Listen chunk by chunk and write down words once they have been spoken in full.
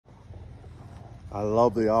I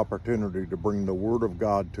love the opportunity to bring the Word of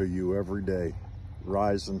God to you every day.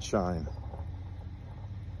 Rise and shine.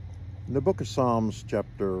 In the book of Psalms,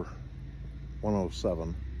 chapter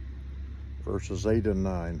 107, verses 8 and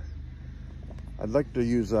 9, I'd like to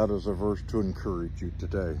use that as a verse to encourage you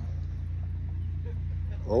today.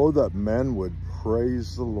 Oh, that men would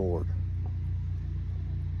praise the Lord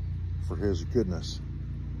for his goodness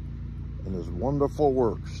and his wonderful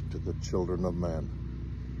works to the children of men.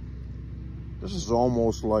 This is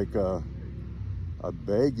almost like a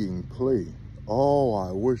begging plea. Oh,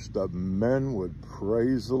 I wish that men would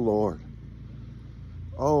praise the Lord.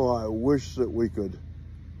 Oh, I wish that we could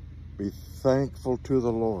be thankful to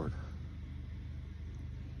the Lord.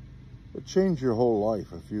 It change your whole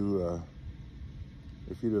life if you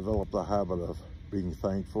develop the habit of being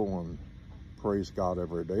thankful and praise God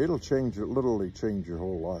every day. It'll literally change your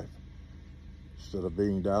whole life. Instead of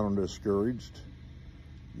being down and discouraged,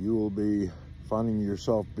 you will be finding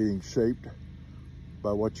yourself being shaped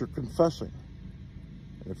by what you're confessing.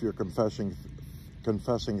 And if you're confessing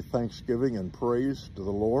thanksgiving and praise to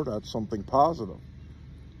the Lord, that's something positive.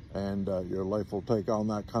 And your life will take on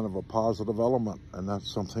that kind of a positive element, and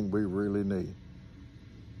that's something we really need.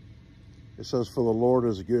 It says, for the Lord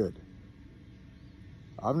is good.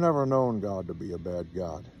 I've never known God to be a bad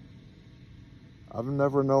God. I've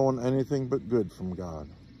never known anything but good from God.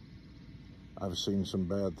 I've seen some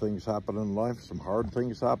bad things happen in life, some hard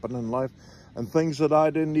things happen in life, and things that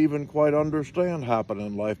I didn't even quite understand happen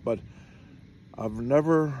in life, but I've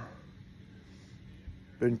never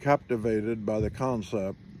been captivated by the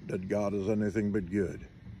concept that God is anything but good.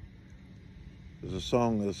 There's a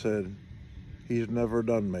song that said, he's never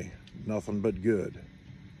done me nothing but good.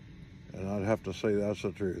 And I'd have to say that's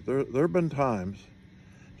the truth. There have been times,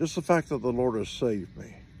 just the fact that the Lord has saved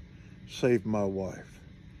me, saved my wife,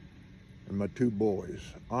 and my two boys.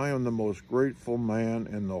 I am the most grateful man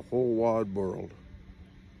in the whole wide world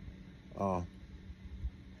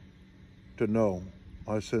to know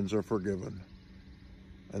my sins are forgiven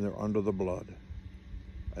and they're under the blood.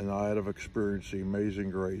 And I have experienced the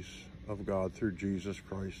amazing grace of God through Jesus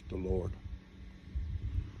Christ the Lord.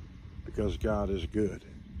 Because God is good.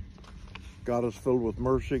 God is filled with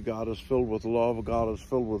mercy. God is filled with love. God is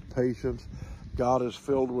filled with patience. God is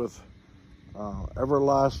filled with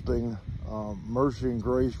everlasting mercy and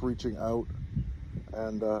grace reaching out.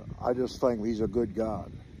 And I just think he's a good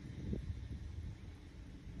God.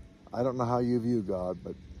 I don't know how you view God,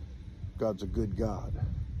 but God's a good God.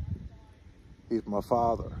 He's my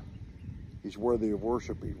Father. He's worthy of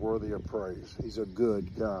worship. He's worthy of praise. He's a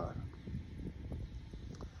good God.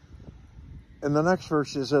 In the next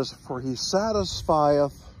verse it says, for he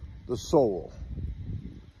satisfieth the soul,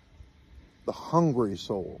 the hungry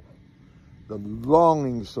soul, the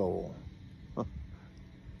longing soul.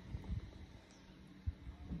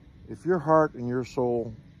 If your heart and your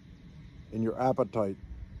soul and your appetite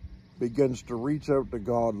begins to reach out to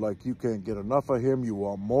God like you can't get enough of him, you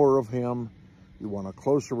want more of him, you want a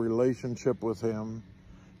closer relationship with him,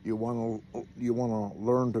 you want to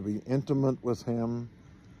learn to be intimate with him,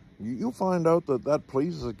 you'll find out that that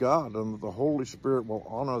pleases God and the Holy Spirit will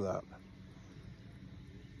honor that.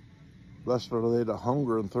 Blessed are they that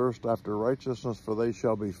hunger and thirst after righteousness, for they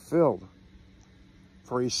shall be filled.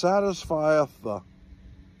 For he satisfieth the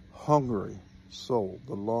hungry soul,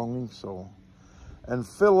 the longing soul, and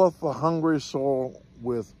filleth the hungry soul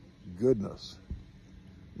with goodness.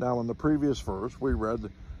 Now in the previous verse we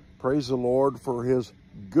read, praise the Lord for his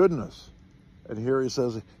goodness. And here he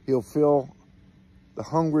says he'll fill the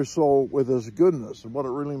hungry soul with his goodness. And what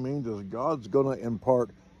it really means is God's going to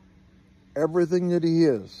impart everything that he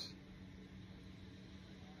is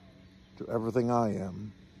to everything I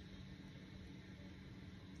am.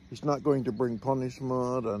 He's not going to bring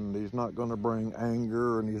punishment, and he's not going to bring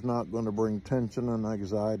anger, and he's not going to bring tension and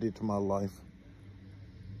anxiety to my life.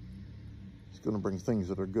 He's going to bring things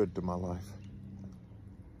that are good to my life.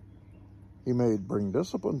 He may bring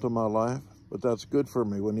discipline to my life, but that's good for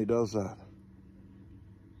me when he does that.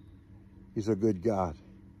 He's a good God.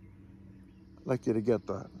 I'd like you to get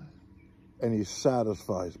that. And he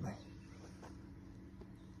satisfies me.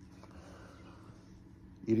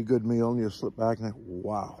 Eat a good meal and you slip back and think,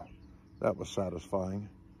 wow, that was satisfying.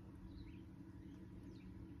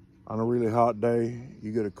 On a really hot day,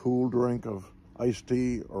 you get a cool drink of iced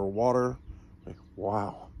tea or water. Like,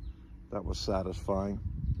 wow, that was satisfying.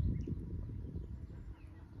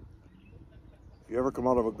 If you ever come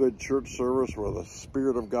out of a good church service where the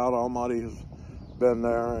Spirit of God Almighty has been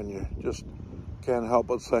there and you just can't help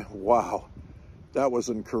but say, wow, that was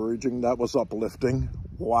encouraging, that was uplifting,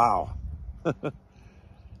 wow.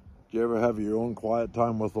 Do you ever have your own quiet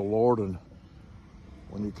time with the Lord and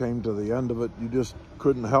when you came to the end of it, you just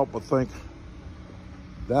couldn't help but think,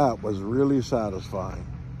 that was really satisfying.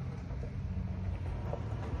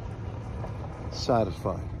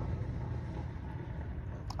 Satisfied.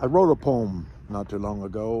 I wrote a poem not too long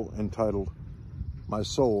ago entitled, "My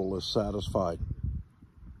Soul is Satisfied."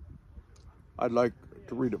 I'd like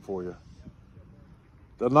to read it for you.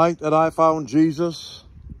 The night that I found Jesus,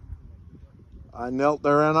 I knelt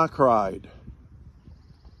there and I cried.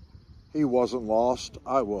 He wasn't lost,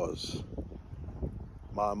 I was.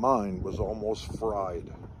 My mind was almost fried.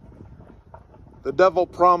 The devil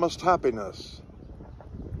promised happiness,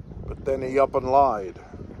 but then he up and lied.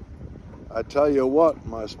 I tell you what,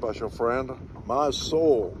 my special friend, my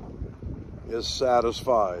soul is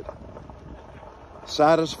satisfied.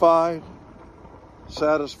 Satisfied,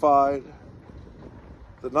 satisfied.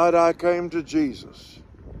 The night I came to Jesus,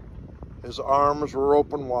 his arms were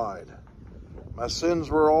open wide. My sins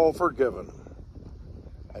were all forgiven,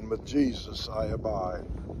 and with Jesus I abide.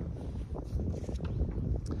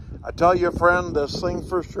 I tell you, friend, this thing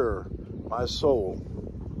for sure, my soul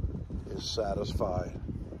is satisfied.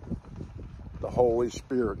 The Holy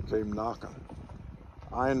Spirit came knocking.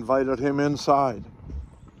 I invited him inside.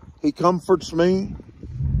 He comforts me.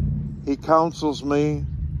 He counsels me.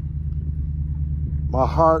 My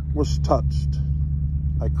heart was touched.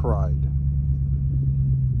 I cried.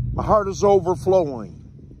 My heart is overflowing.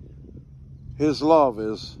 His love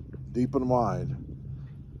is deep and wide.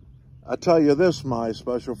 I tell you this, my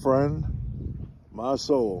special friend, my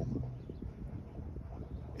soul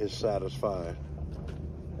is satisfied.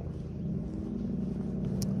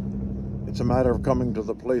 It's a matter of coming to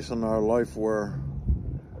the place in our life where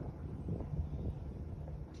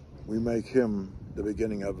we make him the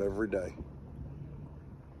beginning of every day.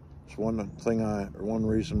 It's one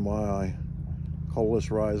reason why I call this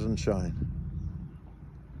Rise and Shine.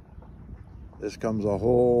 This comes a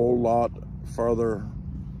whole lot further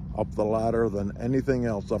up the ladder than anything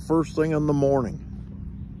else. The first thing in the morning,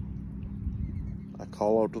 I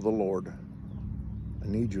call out to the Lord. I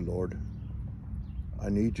need you, Lord. I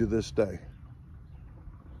need you this day.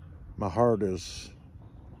 My heart is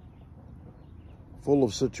full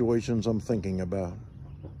of situations I'm thinking about.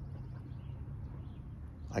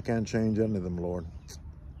 I can't change any of them, Lord.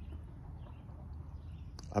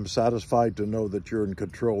 I'm satisfied to know that you're in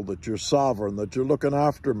control, that you're sovereign, that you're looking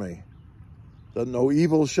after me, that no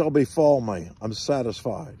evil shall befall me. I'm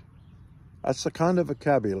satisfied. That's the kind of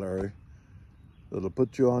vocabulary that'll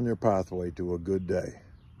put you on your pathway to a good day.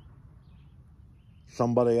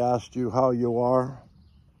 Somebody asked you how you are.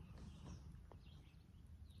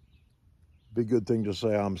 Be a good thing to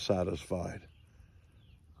say, I'm satisfied.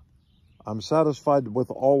 I'm satisfied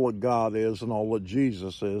with all that God is and all that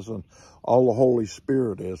Jesus is and all the Holy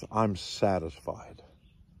Spirit is. I'm satisfied.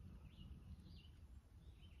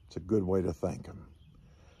 It's a good way to thank him.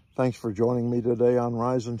 Thanks for joining me today on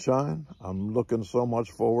Rise and Shine. I'm looking so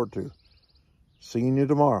much forward to seeing you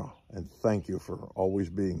tomorrow. And thank you for always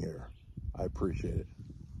being here. I appreciate it.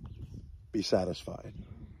 Be satisfied.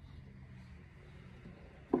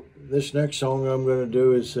 This next song I'm going to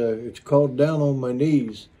do is, it's called Down on My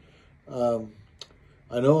Knees. I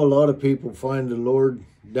know a lot of people find the Lord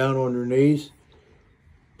down on their knees,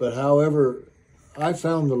 but however, I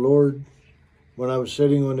found the Lord when I was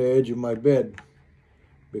sitting on the edge of my bed,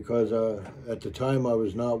 because at the time I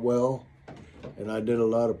was not well, and I did a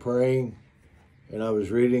lot of praying, and I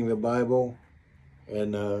was reading the Bible,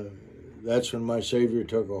 and that's when my Savior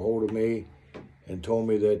took a hold of me and told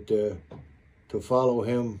me that to follow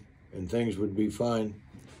him and things would be fine.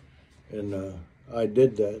 And I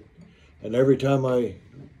did that. And every time I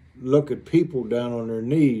look at people down on their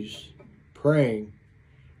knees praying,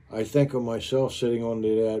 I think of myself sitting on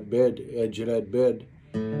that bed, edge of that bed,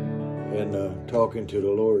 and talking to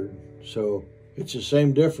the Lord. So it's the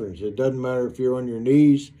same difference. It doesn't matter if you're on your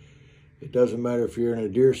knees. It doesn't matter if you're in a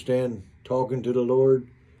deer stand talking to the Lord.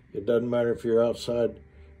 It doesn't matter if you're outside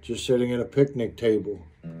just sitting at a picnic table.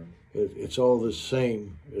 It's all the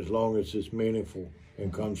same as long as it's meaningful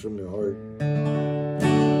and comes from your heart.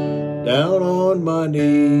 Down on my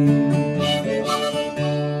knees,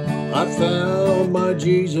 I found my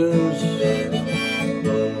Jesus.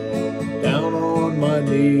 Down on my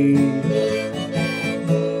knees,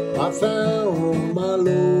 I found my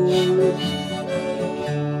Lord.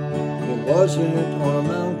 It wasn't on a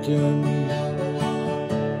mountain,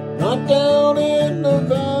 not down in the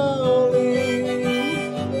valley,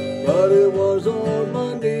 but it was on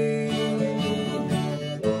my knees.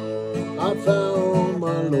 I found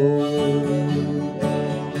my Lord.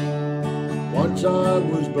 Once I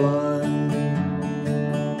was blind,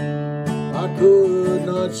 I could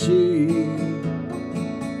not see,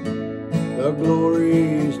 The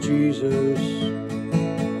glorious Jesus,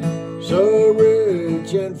 so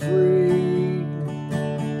rich and free.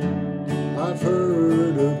 I've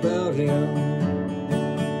heard about him,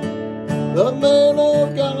 the man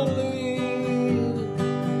of Galilee.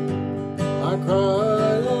 I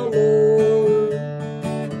cried, oh Lord,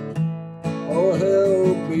 oh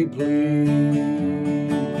help me please.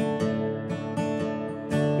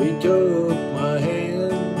 He took my hand,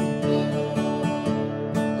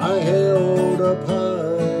 I held up high,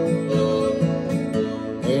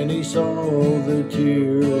 and he saw the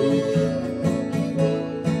tears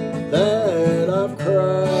that I've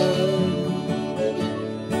cried.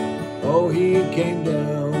 Oh, he came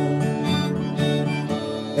down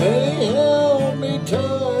and he held me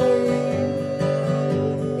tight,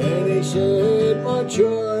 and he said, my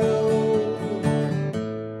child,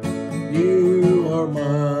 you are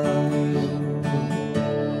mine.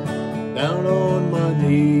 Down on my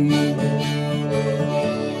knees,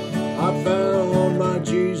 I found my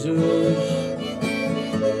Jesus.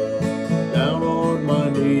 Down on my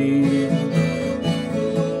knees,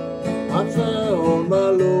 I found my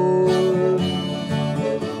Lord.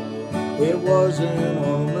 It wasn't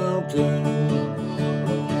on a mountain,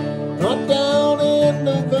 not down in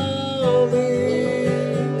the valley,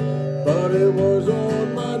 but it was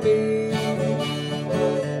on my knees.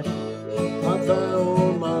 I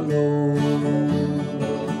found my Lord.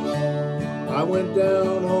 I went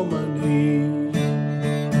down on my knees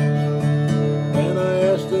and I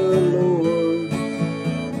asked the Lord,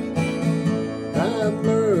 have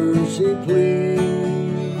mercy please.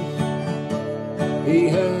 He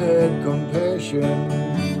had compassion,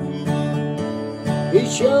 he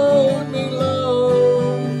showed me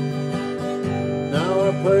love. Now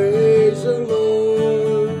I praise the Lord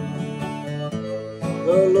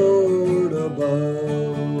above.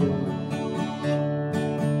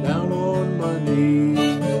 Down on my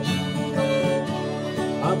knees,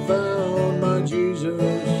 I found my Jesus.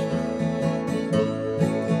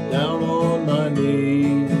 Down on my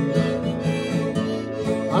knees,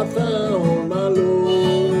 I found my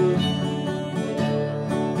Lord.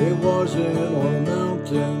 It wasn't on a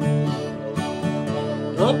mountain,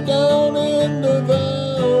 not down in the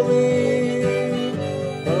valley,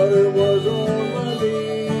 but it was on my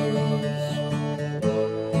knees.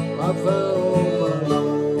 I found my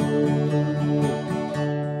Lord,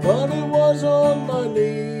 but it was on my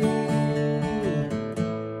knees.